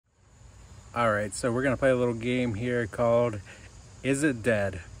All right, so we're gonna play a little game here called Is It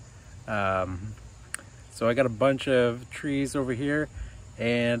Dead? So I got a bunch of trees over here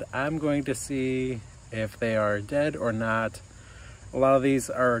and I'm going to see if they are dead or not. A lot of these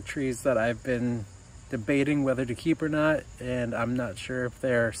are trees that I've been debating whether to keep or not, and I'm not sure if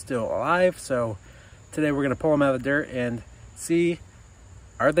they're still alive. So today we're gonna pull them out of the dirt and see,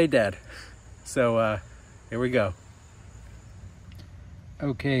 are they dead? So here we go.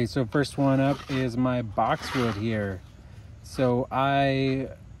 Okay, so first one up is my boxwood here. So I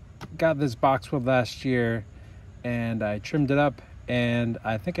got this boxwood last year and I trimmed it up, and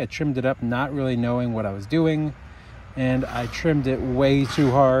I think I trimmed it up not really knowing what I was doing, and I trimmed it way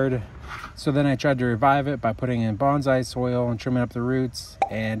too hard. So then I tried to revive it by putting in bonsai soil and trimming up the roots,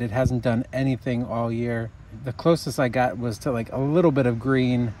 and it hasn't done anything all year. The closest I got was to like a little bit of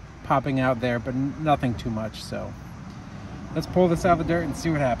green popping out there, but nothing too much. So let's pull this out of the dirt and see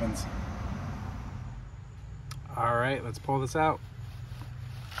what happens. All right, let's pull this out.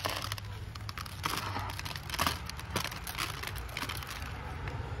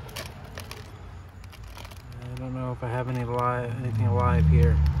 I don't know if I have anything alive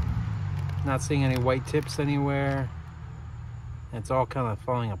here. Not seeing any white tips anywhere. It's all kind of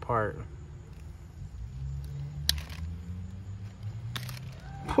falling apart.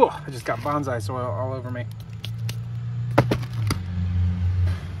 Whew, I just got bonsai soil all over me.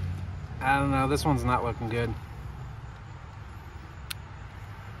 I don't know, this one's not looking good.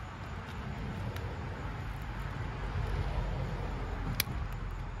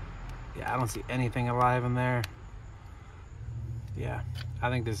 Yeah, I don't see anything alive in there. Yeah, I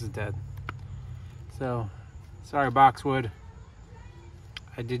think this is dead. So, sorry boxwood.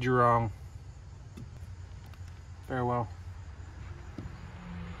 I did you wrong. Farewell.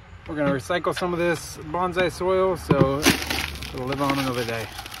 We're gonna recycle some of this bonsai soil so it'll live on another day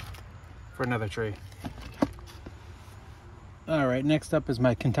for another tree. All right, next up is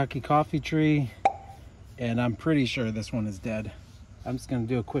my Kentucky coffee tree, and I'm pretty sure this one is dead. I'm just gonna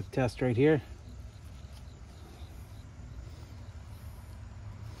do a quick test right here.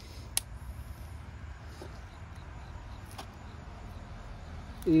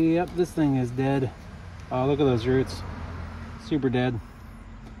 Yep, this thing is dead. Oh, look at those roots. Super dead.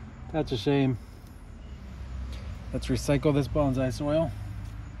 That's a shame. Let's recycle this bonsai soil.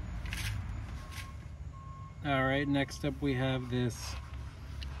 All right, next up we have this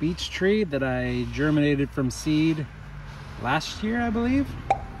beech tree that I germinated from seed last year, I believe.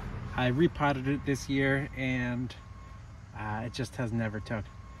 I repotted it this year and it just has never took.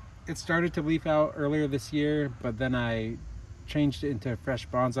 It started to leaf out earlier this year, but then I changed it into fresh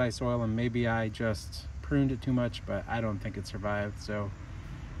bonsai soil, and maybe I just pruned it too much, but I don't think it survived. So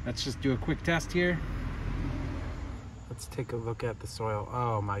let's just do a quick test here. Let's take a look at the soil.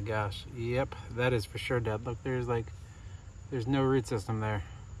 Oh my gosh, yep, that is for sure dead. Look, there's no root system there.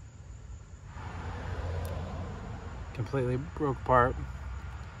 Completely broke apart.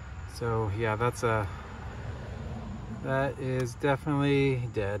 So yeah, that is definitely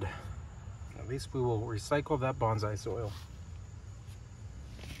dead. At least we will recycle that bonsai soil.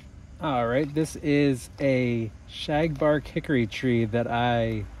 All right, this is a shagbark hickory tree that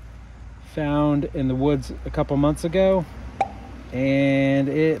I found in the woods a couple months ago, and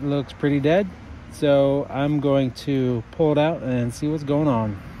it looks pretty dead. So I'm going to pull it out and see what's going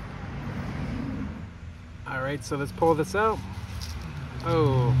on. All right, so let's pull this out.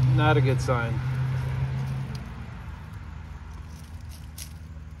 Oh, not a good sign.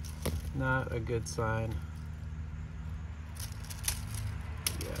 Not a good sign.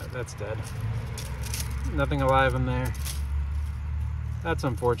 Yeah, that's dead. Nothing alive in there. That's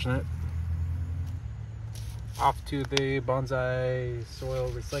unfortunate. Off to the bonsai soil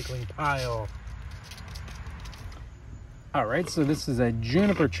recycling pile. All right, so this is a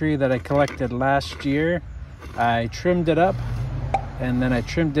juniper tree that I collected last year. I trimmed it up, and then I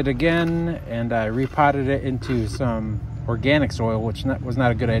trimmed it again, and I repotted it into some organic soil, which was not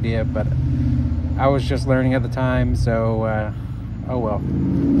a good idea, but I was just learning at the time, so oh well.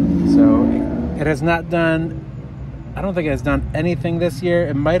 So it has not done, I don't think it has done anything this year.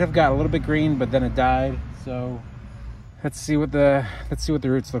 It might have got a little bit green, but then it died. So let's see what the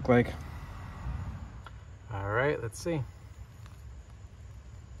roots look like. All right, let's see.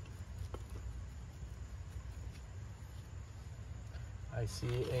 I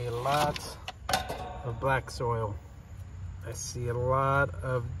see a lot of black soil. I see a lot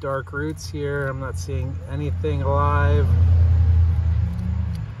of dark roots here. I'm not seeing anything alive.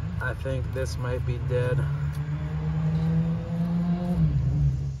 I think this might be dead.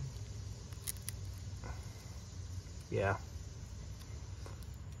 Yeah.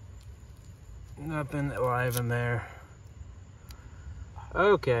 Nothing alive in there.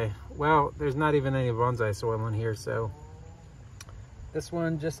 Okay, well, there's not even any bonsai soil in here, so this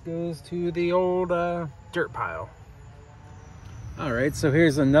one just goes to the old dirt pile. All right, so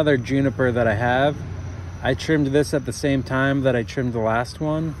here's another juniper that I have. I trimmed this at the same time that I trimmed the last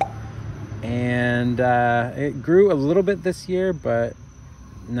one. And it grew a little bit this year, but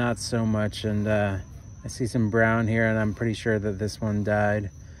not so much. And I see some brown here, and I'm pretty sure that this one died.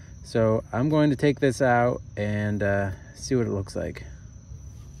 So I'm going to take this out and see what it looks like.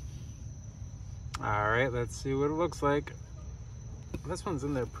 All right, let's see what it looks like. This one's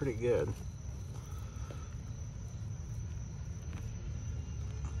in there pretty good.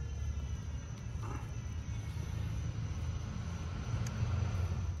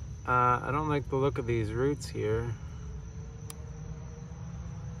 I don't like the look of these roots here.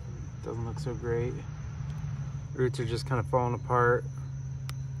 Doesn't look so great. Roots are just kind of falling apart.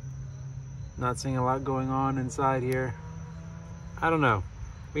 Not seeing a lot going on inside here. I don't know.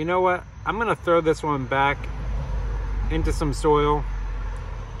 But you know what? I'm gonna throw this one back into some soil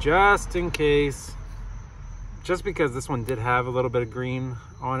just in case. Just because this one did have a little bit of green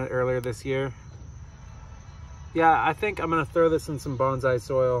on it earlier this year. Yeah, I think I'm gonna throw this in some bonsai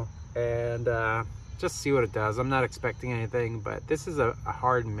soil and just see what it does. I'm not expecting anything, but this is a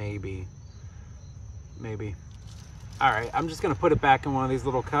hard maybe. Maybe. All right, I'm just gonna put it back in one of these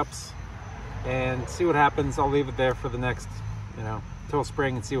little cups and see what happens. I'll leave it there for the next, till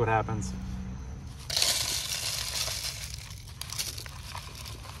spring and see what happens.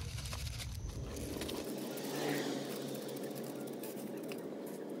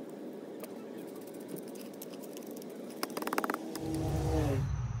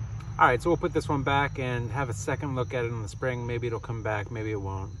 All right, so we'll put this one back and have a second look at it in the spring. Maybe it'll come back, maybe it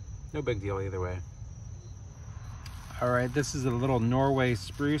won't. No big deal either way. All right, this is a little Norway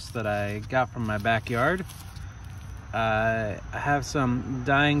spruce that I got from my backyard. I have some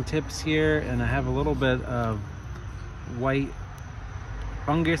dying tips here, and I have a little bit of white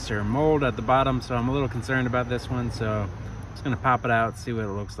fungus or mold at the bottom, so I'm a little concerned about this one, so I'm just gonna pop it out, see what it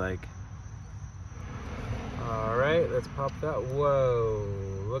looks like. All right, let's pop that. Whoa,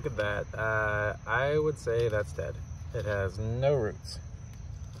 look at that. I would say that's dead. It has no roots.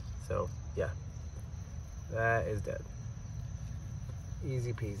 So yeah, that is dead.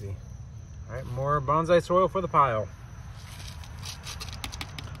 Easy peasy. All right, more bonsai soil for the pile.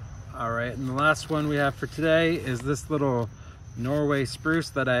 All right, and the last one we have for today is this little Norway spruce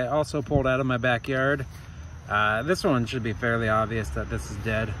that I also pulled out of my backyard. This one should be fairly obvious that this is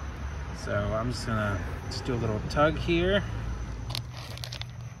dead. So I'm just gonna do a little tug here.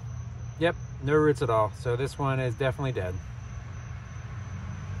 Yep, no roots at all. So this one is definitely dead.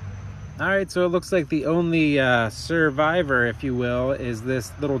 All right, so it looks like the only survivor, if you will, is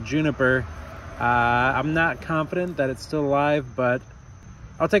this little juniper. I'm not confident that it's still alive, but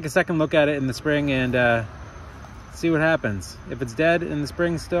I'll take a second look at it in the spring and see what happens. If it's dead in the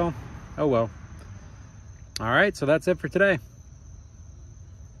spring still, oh well. All right, so that's it for today.